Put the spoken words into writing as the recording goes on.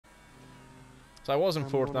So I was in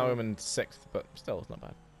 4th, now I'm in 6th, but still, it's not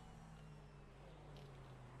bad.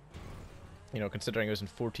 You know, considering I was in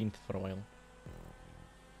 14th for a while.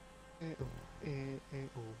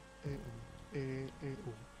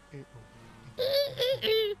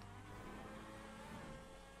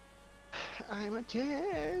 I'm a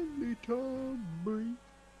Teletubby.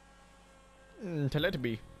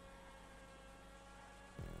 Teletubby.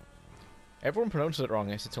 Everyone pronounces it wrong.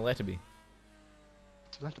 It's a Teletubby.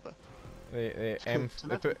 Teletubby.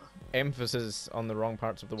 They put emphasis on the wrong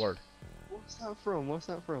parts of the word. What's that from? What's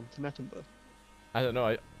that from? Teletubby. I don't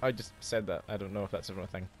know. I just said that. I don't know if that's a real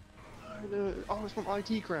thing. I know. Oh, it's from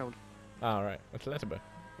IT Crowd. Ah, right. A Teletubby.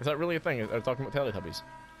 Is that really a thing? Are they talking about Teletubbies?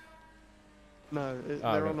 No,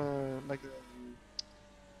 they're on a like a.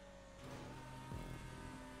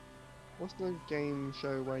 What's the game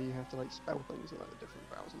show where you have to like spell things in like a different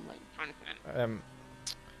browser name?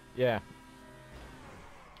 Yeah.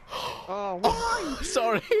 Oh, why?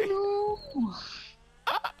 Sorry. No.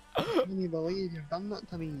 Can you believe you've done that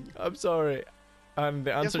to me? I'm sorry. And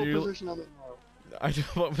the answer Guess what position I'm in now? I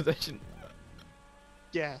don't know what position.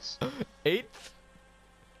 Yes. 8th?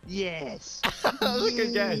 Yes. That was a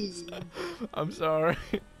good guess. I'm sorry.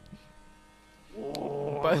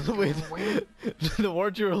 Oh, By the way, the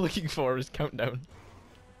word you were looking for is countdown.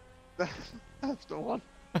 That's the one.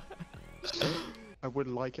 I would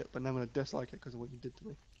like it, but now I'm gonna dislike it because of what you did to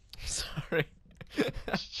me. Sorry.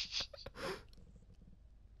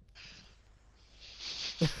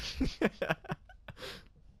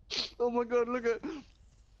 Oh my god, look at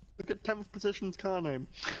 10th position's car name.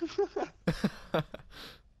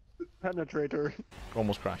 Penetrator.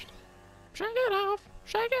 Almost crashed. Shake it off!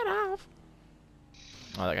 Shake it off!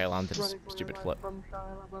 Oh, that guy landed his stupid flip.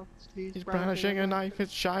 He's brandishing a knife,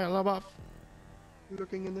 it's Shia LaBeouf.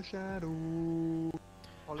 Looking in the shadow.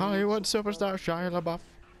 Hollywood superstar Shia LaBeouf.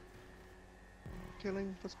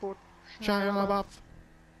 Killing for sport. Shia LaBeouf.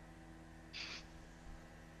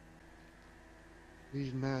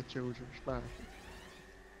 These nachos are spicy.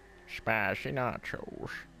 Spicy nachos.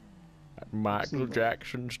 At Michael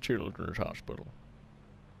Jackson's Children's Hospital.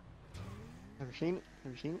 Have you seen it?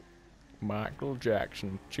 Have you seen it? Michael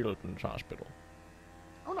Jackson Children's Hospital.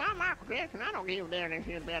 Oh, no, Michael Jackson. I don't give a damn if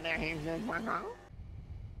he's about that hands in my house.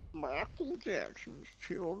 Michael Jackson's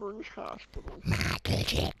Children's Hospital. Michael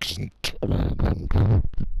Jackson.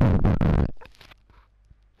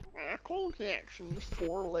 Michael Jackson's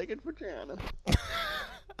four-legged vagina.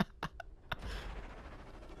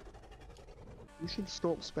 You should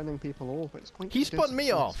stop spinning people off. It's quite. He spun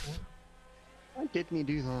me off. Why didn't he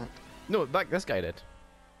do that? No, this guy did.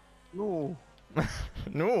 No.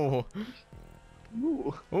 No.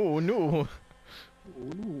 No. Oh no. Oh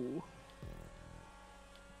no.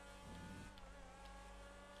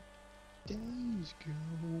 Days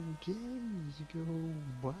go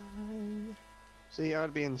by. See,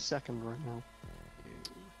 I'd be in second right now.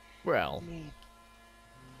 Well.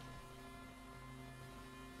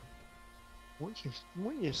 What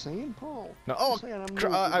you saying, Paul? No,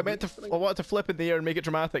 I meant to. I Oh, wanted to flip in the air and make it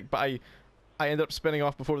dramatic, but I ended up spinning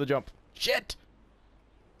off before the jump. Shit!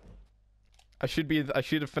 I should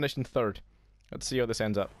have finished in 3rd. Let's see how this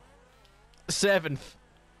ends up. 7th.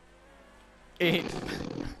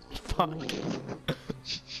 8th. Fuck.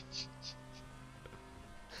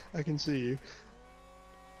 I can see you.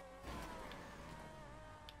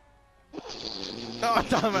 Oh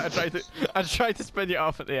damn it! I tried to spin you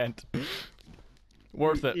off at the end.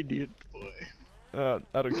 Worth it. Idiot boy. I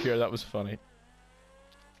don't care. That was funny.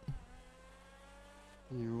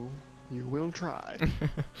 You will try.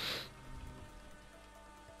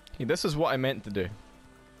 Hey, this is what I meant to do.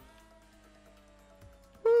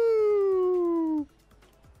 Woo!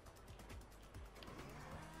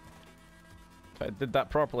 If I did that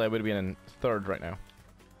properly, I would have been in 3rd right now.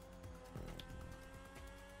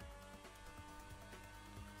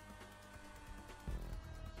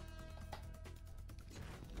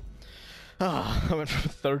 Ah, I went from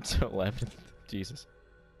 3rd to 11th. Jesus.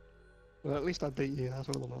 Well, at least I beat you. That's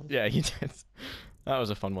all that matters. Yeah, you did. That was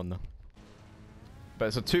a fun one, though.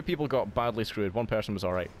 But so 2 people got badly screwed. 1 person was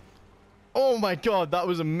alright. Oh my god, that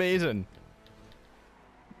was amazing.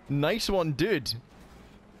 Nice one, dude.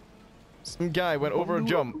 Some guy went over a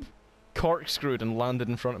jump, corkscrewed, and landed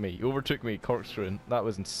in front of me. He overtook me, corkscrewing. That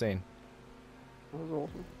was insane. That was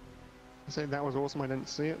awesome. I say that was awesome. I didn't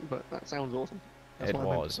see it, but that sounds awesome. That's It what I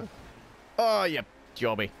meant was. to say. Oh, you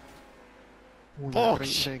jobby. Oh, Oh, great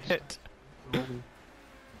shit. legs.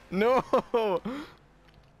 No! How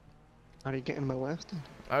do you get in my left?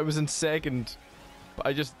 I was in 2nd, but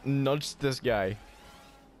I just nudged this guy.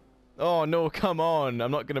 Oh no, come on.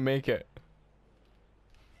 I'm not gonna make it.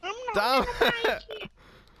 I'm Damn it!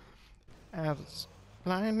 And it's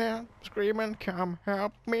lying there screaming, come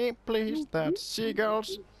help me, please. That's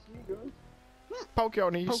seagulls. Poke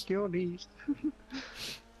your knees. Poke your knees.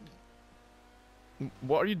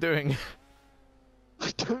 What are you doing?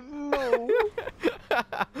 I don't know.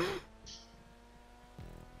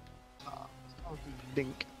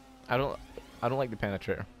 Dink. I don't like the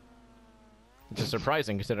penetrator. Which is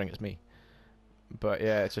surprising considering it's me. But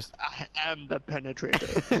yeah, it's just. I am the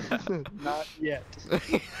penetrator. Not yet.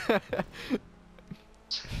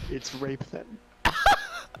 It's rape then.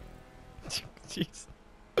 Jeez.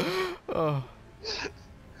 Oh.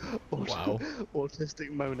 Wow.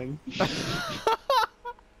 Autistic moaning.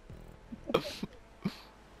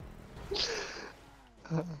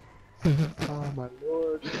 Oh my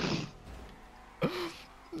lord.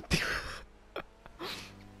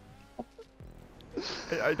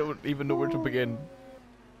 I don't even know where to begin.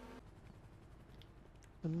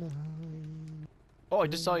 Oh, I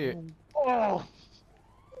just saw you. Oh!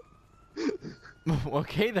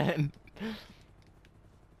 Okay then.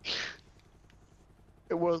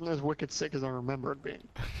 It wasn't as wicked sick as I remember it being.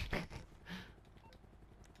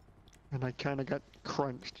 And I kinda got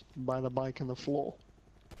crunched by the bike on the floor.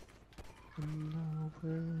 And I'll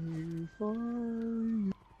pray for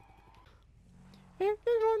you. If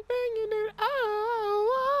there's one thing you do,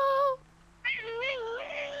 oh,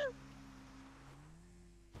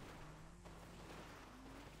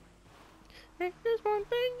 if there's one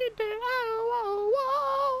thing you do,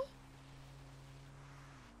 oh,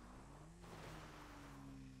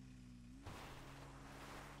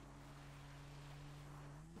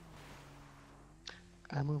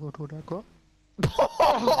 I'm over to the car.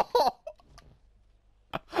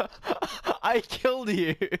 I killed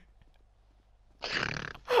you.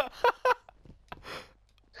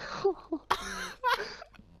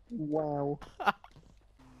 Wow.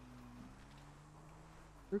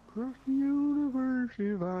 Across the universe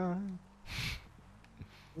if I...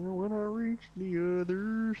 when I reach the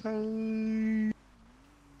other side...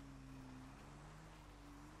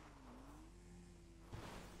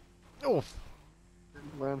 Oh.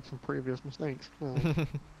 Learn from previous mistakes. Oh.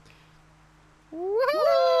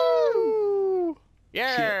 Woo!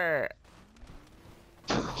 Yeah.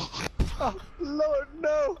 Oh, Lord,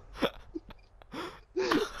 no!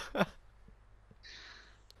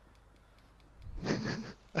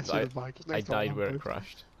 I died where it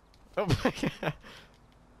crashed. Oh my god.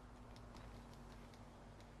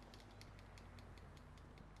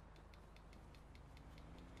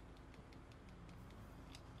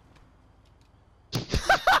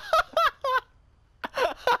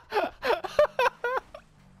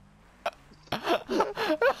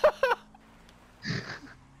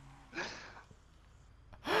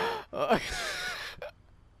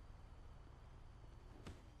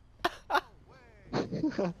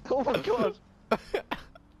 Oh my god!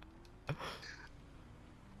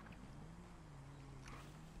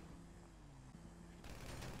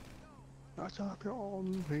 That's up your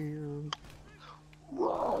own hand.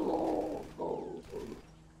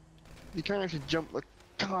 You can't actually jump the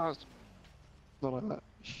cars. Not like that.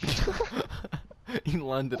 He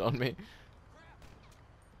landed on me.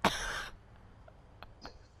 I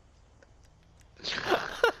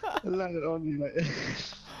landed on you, mate.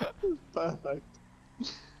 Perfect.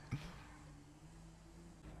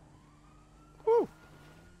 Woo!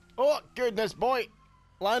 Oh goodness, boy!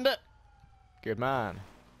 Land it. Good man.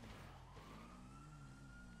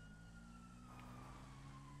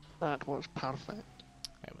 That was perfect.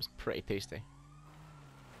 It was pretty tasty.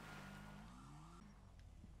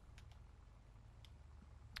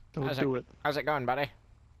 Don't do it. How's it going, buddy?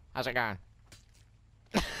 How's it going?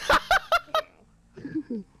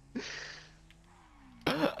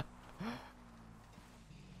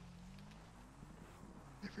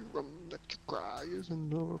 Every rum that you cry is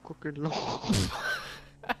another crooked law.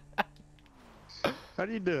 How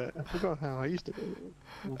do you do it? I forgot how I used to do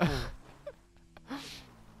it.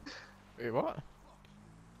 Wait, what?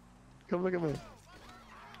 Come look at me.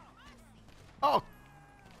 Oh!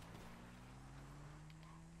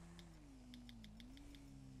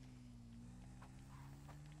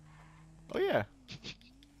 Oh yeah.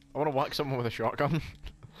 I want to whack someone with a shotgun.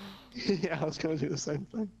 Yeah, I was gonna do the same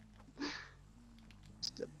thing.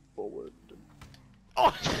 Step forward.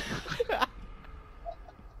 Oh!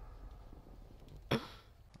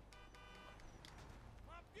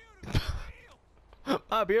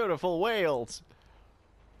 My beautiful whales!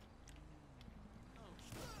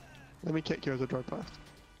 Let me kick you as I drive past.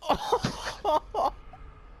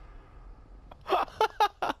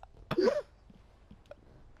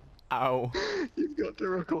 Ow. You've got to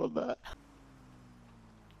record that.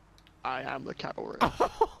 I am the cavalry.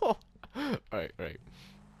 Right, right.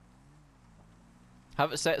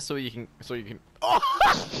 Have it set so you can. Oh!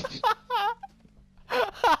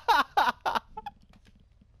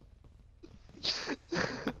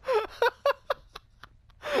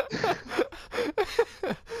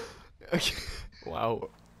 Okay. Wow.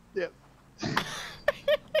 Yep.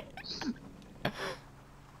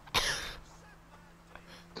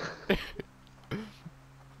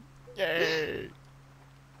 Yay!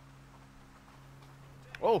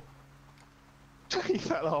 Oh! He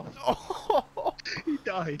fell off. Oh! He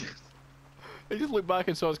died. I just looked back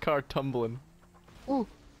and saw his car tumbling. Oh,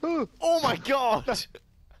 oh, Oh my god!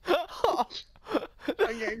 I'm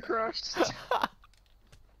getting crushed.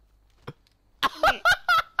 Oh my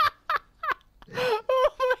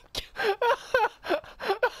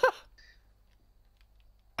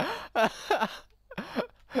god!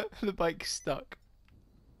 The bike's stuck.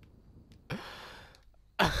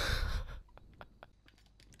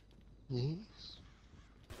 Yes.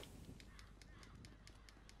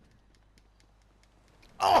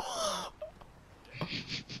 Oh!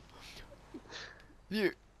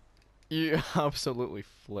 You absolutely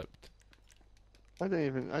flipped. I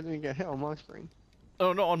didn't get hit on my screen.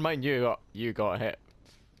 Oh, not on mine. You got hit.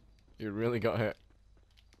 You really got hit.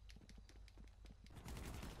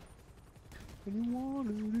 And you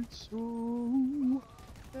wanted it so.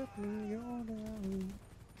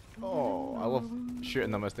 Oh, I love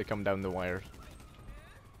shooting them as they come down the wires.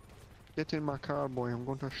 Get in my car, boy. I'm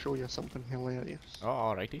going to show you something hilarious. Oh,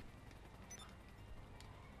 alrighty.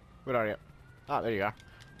 Where are you? Ah, there you are.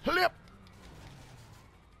 Hurry up!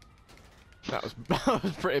 That was, that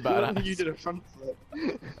was pretty badass. You did a front flip.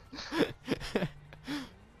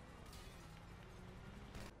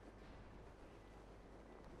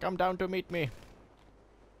 Come down to meet me.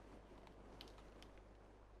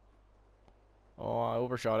 Oh, I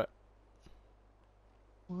overshot it.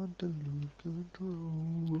 Want to lose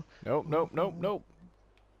control. Nope, nope, nope, nope.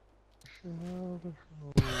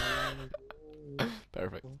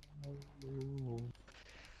 Perfect.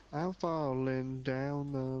 I'm falling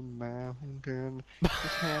down the mountain.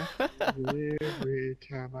 It's happens every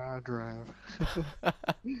time I drive.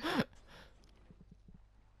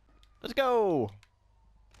 Let's go!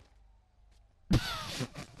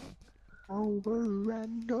 Over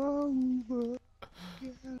and over.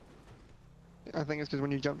 Yeah. I think it's because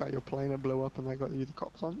when you jumped out your plane, it blew up and they got you the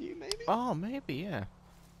cops on you, maybe? Oh, maybe, yeah.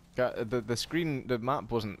 The screen, the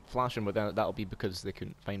map wasn't flashing, but then that'll be because they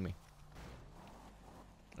couldn't find me.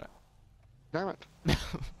 Damn it.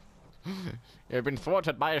 You've been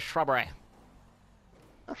thwarted by a shrubbery.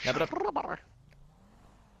 Yeah, but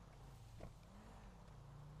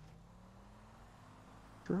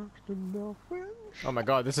oh my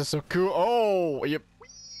god, this is so cool. Oh, you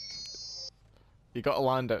gotta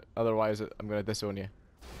land it, otherwise I'm gonna disown you.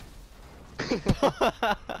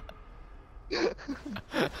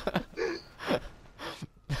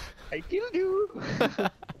 I killed you!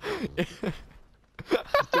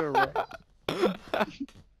 Let's do a rap.